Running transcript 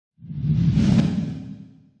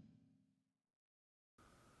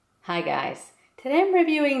Hi guys, today I'm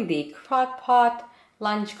reviewing the Crock-Pot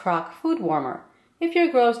Lunch Crock Food Warmer. If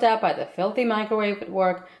you're grossed out by the filthy microwave at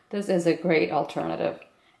work, this is a great alternative.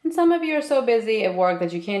 And some of you are so busy at work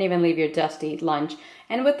that you can't even leave your desk to eat lunch,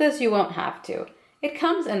 and with this you won't have to. It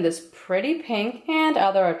comes in this pretty pink and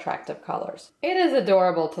other attractive colors. It is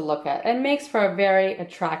adorable to look at and makes for a very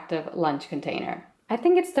attractive lunch container. I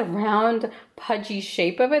think it's the round, pudgy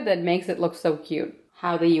shape of it that makes it look so cute.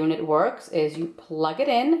 How the unit works is you plug it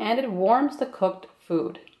in and it warms the cooked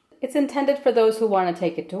food. It's intended for those who want to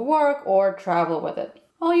take it to work or travel with it.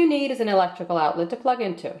 All you need is an electrical outlet to plug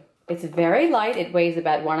into. It's very light, it weighs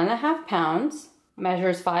about 1.5 pounds,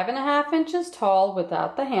 measures 5.5 inches tall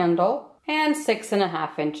without the handle, and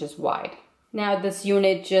 6.5 inches wide. Now this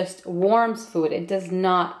unit just warms food, it does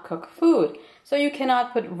not cook food, so you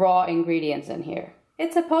cannot put raw ingredients in here.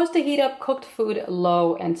 It's supposed to heat up cooked food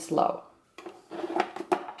low and slow.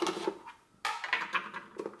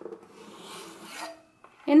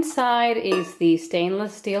 Inside is the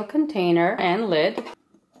stainless steel container and lid.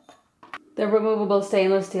 The removable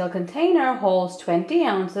stainless steel container holds 20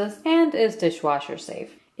 ounces and is dishwasher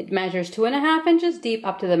safe. It measures 2.5 inches deep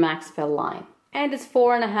up to the max fill line and is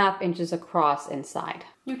 4.5 inches across inside.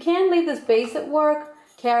 You can leave this base at work,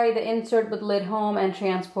 carry the insert with lid home and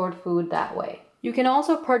transport food that way. You can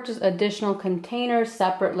also purchase additional containers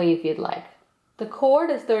separately if you'd like. The cord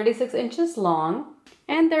is 36 inches long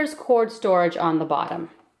and there's cord storage on the bottom.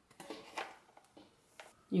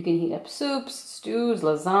 You can heat up soups, stews,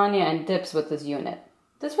 lasagna, and dips with this unit.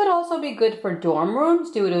 This would also be good for dorm rooms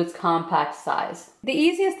due to its compact size. The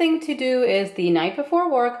easiest thing to do is the night before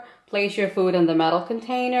work, place your food in the metal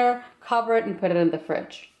container, cover it, and put it in the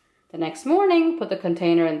fridge. The next morning, put the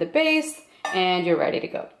container in the base, and you're ready to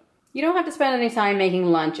go. You don't have to spend any time making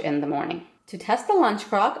lunch in the morning. To test the lunch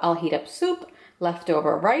crock, I'll heat up soup,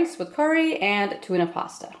 leftover rice with curry, and tuna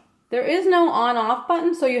pasta. There is no on-off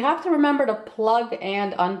button, so you have to remember to plug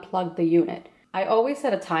and unplug the unit. I always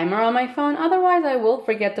set a timer on my phone, otherwise I will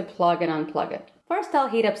forget to plug and unplug it. First, I'll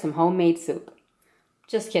heat up some homemade soup.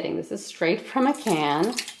 Just kidding, this is straight from a can.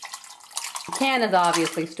 The can is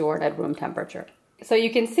obviously stored at room temperature. So you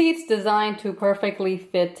can see it's designed to perfectly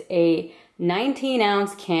fit a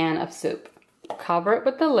 19-ounce can of soup. Cover it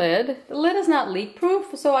with the lid. The lid is not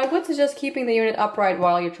leak-proof, so I would suggest keeping the unit upright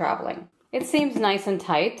while you're traveling. It seems nice and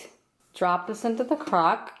tight. Drop this into the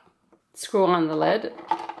crock, screw on the lid,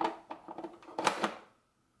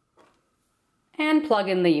 and plug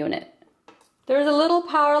in the unit. There's a little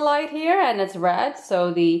power light here and it's red,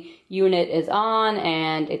 so the unit is on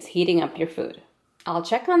and it's heating up your food. I'll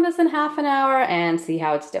check on this in half an hour and see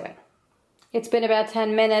how it's doing. It's been about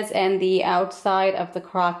 10 minutes and the outside of the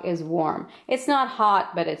crock is warm. It's not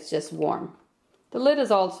hot, but it's just warm. The lid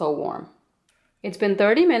is also warm. It's been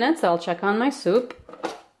 30 minutes, I'll check on my soup.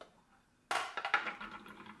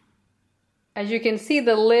 As you can see,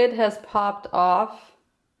 the lid has popped off.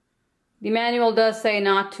 The manual does say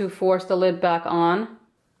not to force the lid back on.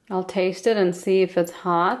 I'll taste it and see if it's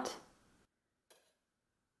hot.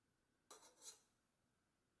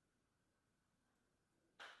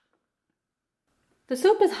 The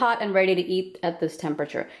soup is hot and ready to eat at this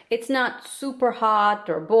temperature. It's not super hot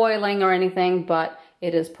or boiling or anything, but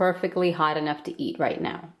it is perfectly hot enough to eat right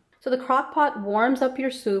now. So the Crock-Pot warms up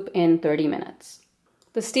your soup in 30 minutes.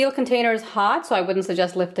 The steel container is hot, so I wouldn't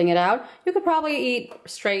suggest lifting it out. You could probably eat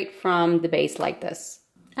straight from the base like this.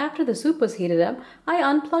 After the soup was heated up, I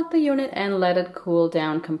unplugged the unit and let it cool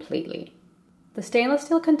down completely. The stainless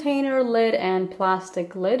steel container, lid, and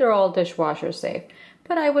plastic lid are all dishwasher safe,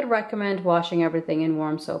 but I would recommend washing everything in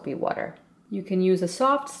warm soapy water. You can use a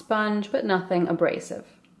soft sponge, but nothing abrasive.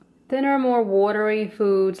 Thinner, more watery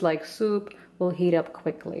foods like soup will heat up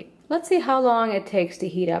quickly. Let's see how long it takes to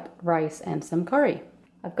heat up rice and some curry.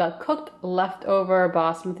 I've got cooked leftover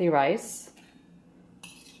basmati rice.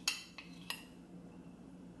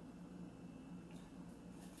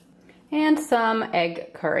 And some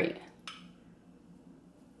egg curry.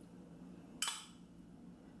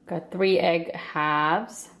 Got 3 egg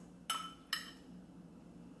halves.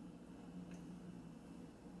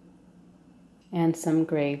 And some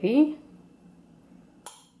gravy.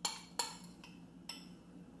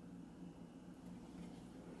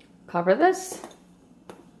 Cover this.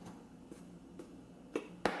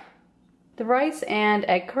 The rice and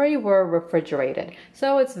egg curry were refrigerated,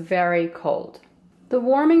 so it's very cold. The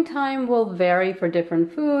warming time will vary for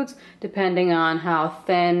different foods depending on how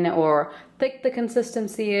thin or thick the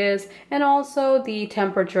consistency is and also the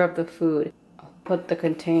temperature of the food. I'll put the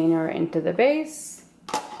container into the base,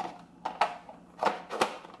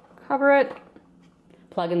 cover it,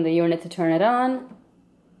 plug in the unit to turn it on,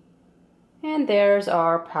 And there's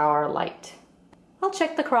our power light. I'll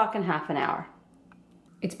check the crock in half an hour.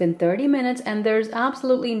 It's been 30 minutes and there's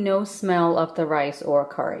absolutely no smell of the rice or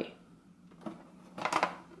curry.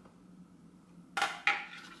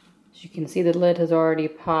 As you can see, the lid has already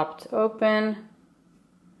popped open.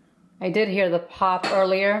 I did hear the pop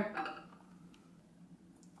earlier.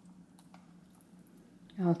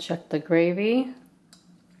 I'll check the gravy.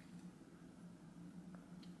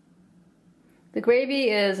 The gravy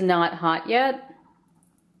is not hot yet.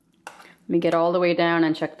 Let me get all the way down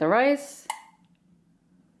and check the rice.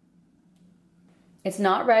 It's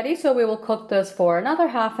not ready, so we will cook this for another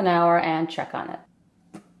half an hour and check on it.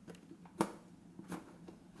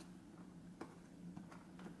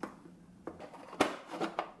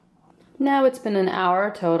 Now it's been an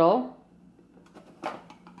hour total.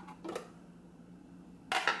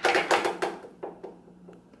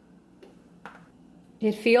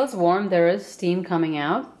 It feels warm. There is steam coming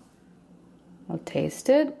out. I'll taste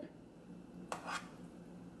it.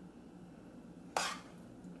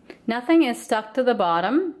 Nothing is stuck to the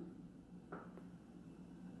bottom.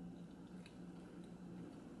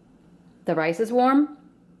 The rice is warm.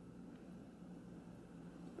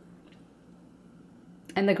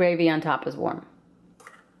 And the gravy on top is warm.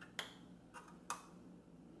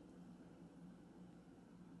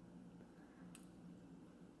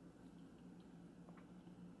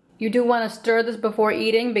 You do want to stir this before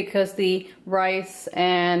eating because the rice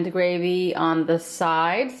and gravy on the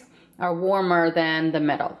sides are warmer than the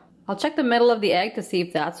middle. I'll check the middle of the egg to see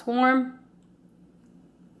if that's warm.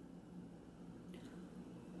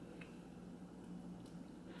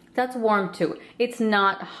 That's warm too. It's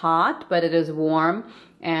not hot, but it is warm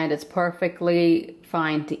and it's perfectly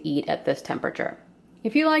fine to eat at this temperature.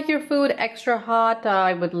 If you like your food extra hot,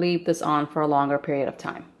 I would leave this on for a longer period of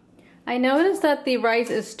time. I noticed that the rice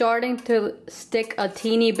is starting to stick a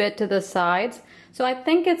teeny bit to the sides, so I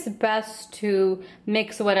think it's best to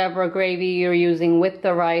mix whatever gravy you're using with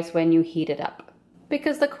the rice when you heat it up.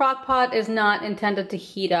 Because the crock pot is not intended to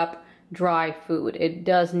heat up dry food. It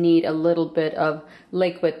does need a little bit of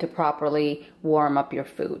liquid to properly warm up your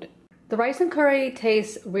food. The rice and curry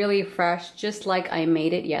tastes really fresh, just like I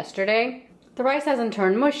made it yesterday. The rice hasn't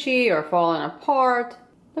turned mushy or fallen apart.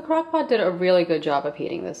 The crock pot did a really good job of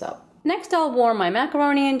heating this up. Next, I'll warm my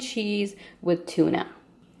macaroni and cheese with tuna.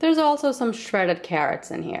 There's also some shredded carrots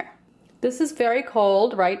in here. This is very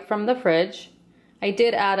cold, right from the fridge. I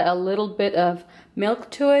did add a little bit of milk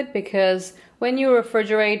to it because when you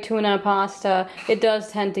refrigerate tuna pasta, it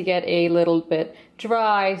does tend to get a little bit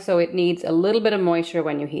dry, so it needs a little bit of moisture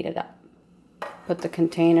when you heat it up. Put the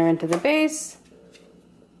container into the base.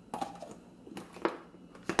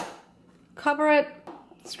 Cover it,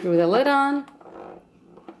 screw the lid on,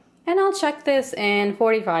 and I'll check this in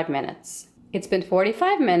 45 minutes. It's been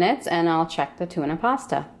 45 minutes and I'll check the tuna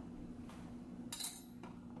pasta.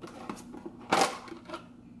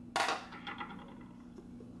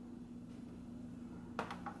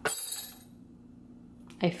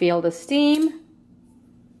 I feel the steam.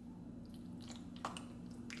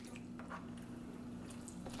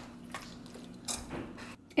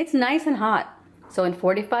 It's nice and hot. So in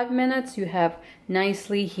 45 minutes you have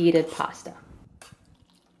nicely heated pasta.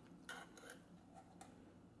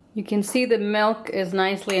 You can see the milk is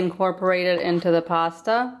nicely incorporated into the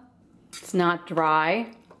pasta. It's not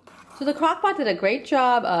dry. So the crock-pot did a great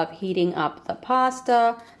job of heating up the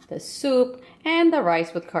pasta, the soup, and the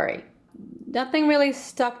rice with curry. Nothing really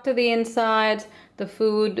stuck to the insides. The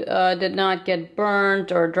food did not get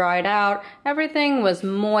burnt or dried out. Everything was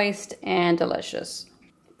moist and delicious.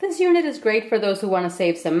 This unit is great for those who want to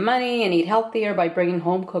save some money and eat healthier by bringing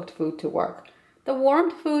home-cooked food to work. The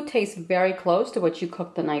warmed food tastes very close to what you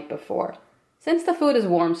cooked the night before. Since the food is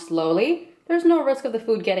warmed slowly, there's no risk of the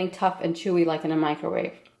food getting tough and chewy like in a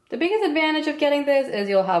microwave. The biggest advantage of getting this is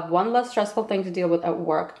you'll have one less stressful thing to deal with at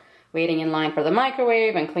work, waiting in line for the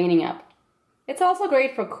microwave and cleaning up. It's also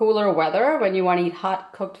great for cooler weather when you want to eat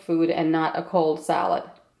hot cooked food and not a cold salad.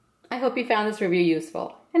 I hope you found this review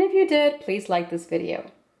useful, and if you did, please like this video.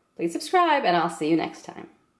 Please subscribe and I'll see you next time.